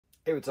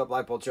Hey, what's up?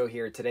 Lightboltjoe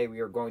here. Today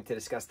we are going to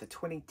discuss the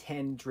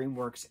 2010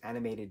 DreamWorks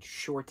animated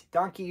short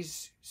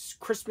Donkey's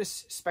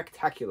Christmas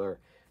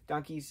Spectacular.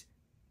 Donkey's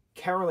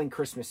Caroling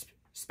Christmas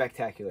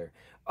Spectacular.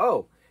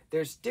 Oh,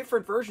 there's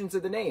different versions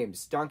of the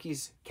names.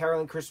 Donkey's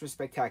Caroling Christmas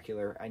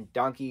Spectacular and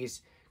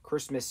Donkey's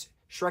Christmas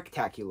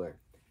Shrektacular.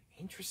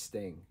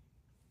 Interesting.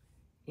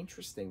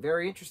 Interesting.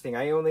 Very interesting.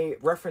 I only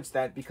referenced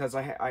that because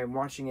I am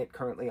watching it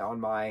currently on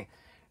my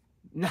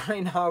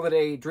 9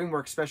 Holiday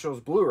DreamWorks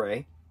Specials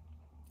Blu-ray.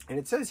 And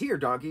it says here,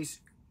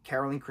 Donkey's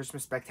Caroling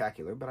Christmas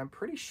Spectacular, but I'm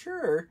pretty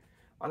sure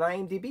on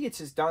IMDb it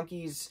says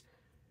Donkey's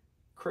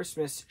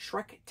Christmas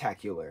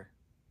Shrektacular.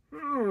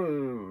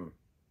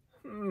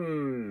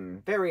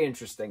 Very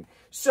interesting.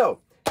 So,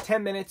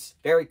 10 minutes,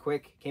 very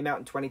quick. Came out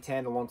in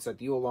 2010 alongside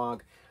the Yule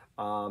Log,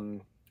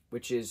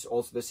 which is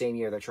also the same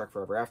year that Shrek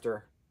Forever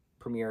After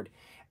premiered.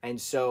 And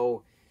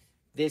so,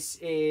 this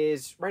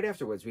is right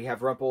afterwards. We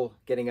have Rumple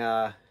getting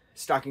a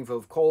stocking full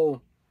of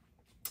coal.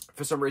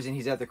 For some reason,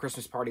 he's at the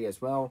Christmas party as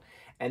well.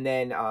 And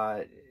then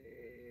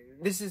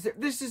this is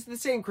the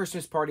same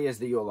Christmas party as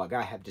the Yule Log.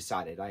 I have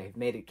decided. I have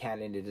made it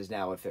canon. It is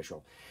now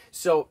official.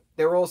 So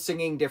they're all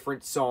singing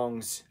different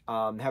songs,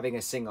 having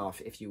a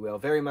sing-off, if you will.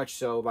 Very much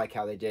so like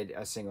how they did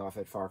a sing-off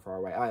at Far, Far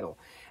Away Idol.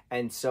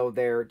 And so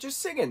they're just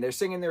singing. They're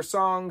singing their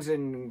songs,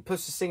 and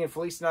Puss is singing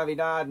Feliz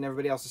Navidad, and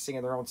everybody else is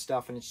singing their own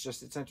stuff. And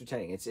it's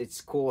entertaining.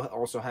 It's cool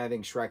also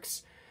having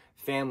Shrek's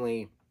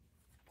family,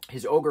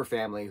 his ogre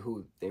family,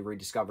 who they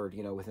rediscovered,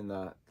 you know, within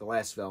the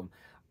last film,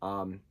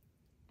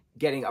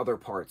 getting other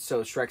parts.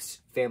 So Shrek's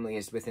family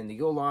is within the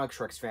Yule Log.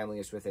 Shrek's family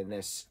is within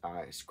this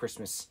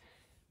Christmas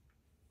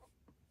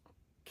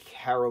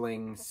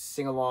caroling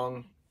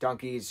sing-along,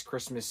 Donkey's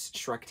Christmas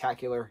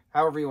Shrektacular,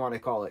 however you want to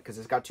call it, because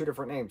it's got 2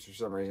 different names for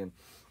some reason.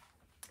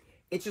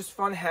 It's just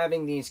fun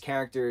having these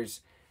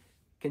characters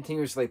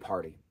continuously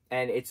party.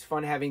 And it's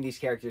fun having these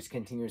characters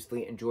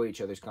continuously enjoy each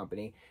other's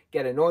company,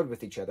 get annoyed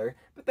with each other,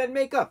 but then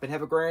make up and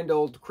have a grand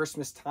old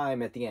Christmas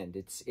time at the end.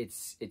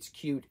 It's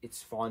cute,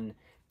 it's fun,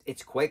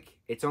 it's quick.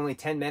 It's only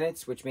 10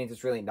 minutes, which means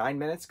it's really 9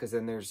 minutes, because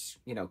then there's,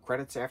 you know,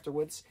 credits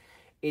afterwards.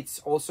 It's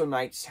also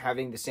nice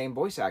having the same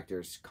voice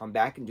actors come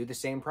back and do the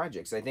same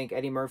projects. I think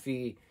Eddie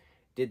Murphy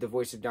did the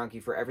voice of Donkey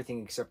for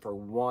everything except for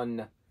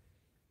one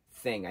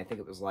thing. I think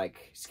it was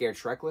like Scared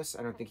Shrekless.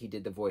 I don't think he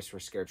did the voice for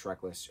Scared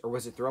Shrekless. Or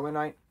was it Thriller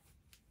Night?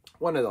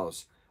 One of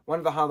those. One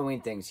of the Halloween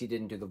things, he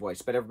didn't do the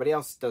voice. But everybody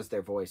else does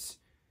their voice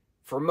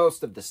for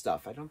most of the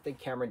stuff. I don't think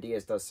Cameron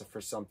Diaz does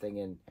for something,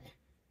 and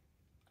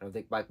I don't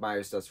think Mike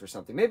Myers does for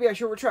something. Maybe I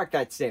should retract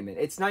that statement.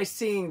 It's nice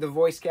seeing the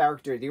voice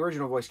character, the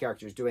original voice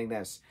characters doing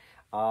this.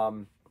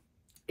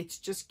 It's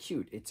just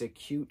cute. It's a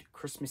cute,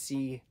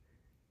 Christmassy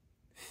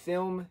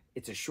film.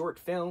 It's a short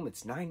film.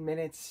 It's 9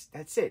 minutes.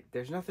 That's it.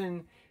 There's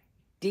nothing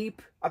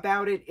deep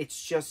about it.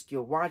 It's just,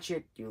 you watch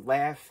it, you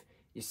laugh,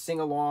 you sing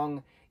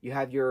along, you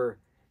have your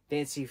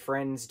fancy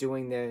friends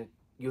doing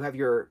you have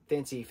your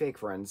fancy fake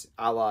friends,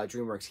 a la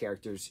DreamWorks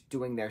characters,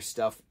 doing their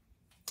stuff.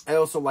 I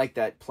also like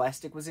that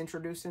plastic was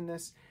introduced in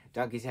this.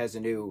 Donkey's has a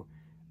new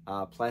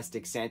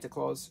plastic Santa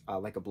Claus,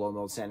 like a blow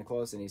mold Santa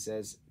Claus, and he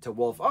says to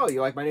Wolf, "Oh, you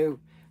like my new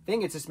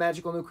thing? It's this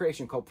magical new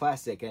creation called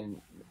plastic."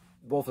 And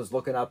Wolf is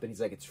looking up, and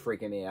he's like, "It's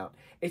freaking me out."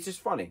 It's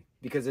just funny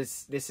because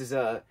this is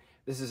a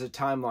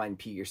timeline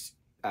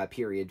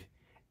period,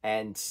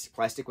 and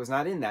plastic was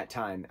not in that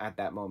time at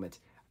that moment.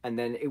 And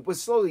then it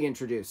was slowly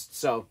introduced.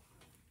 So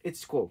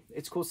it's cool.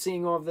 It's cool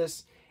seeing all of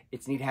this.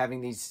 It's neat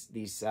having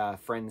these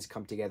friends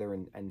come together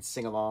and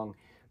sing along.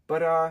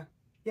 But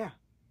yeah,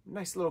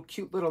 nice little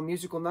cute little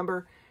musical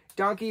number.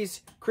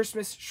 Donkey's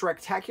Christmas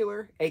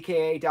Shrektacular,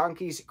 aka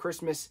Donkey's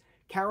Christmas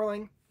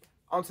Caroling.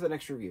 On to the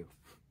next review.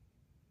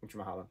 Mucho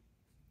mahalo.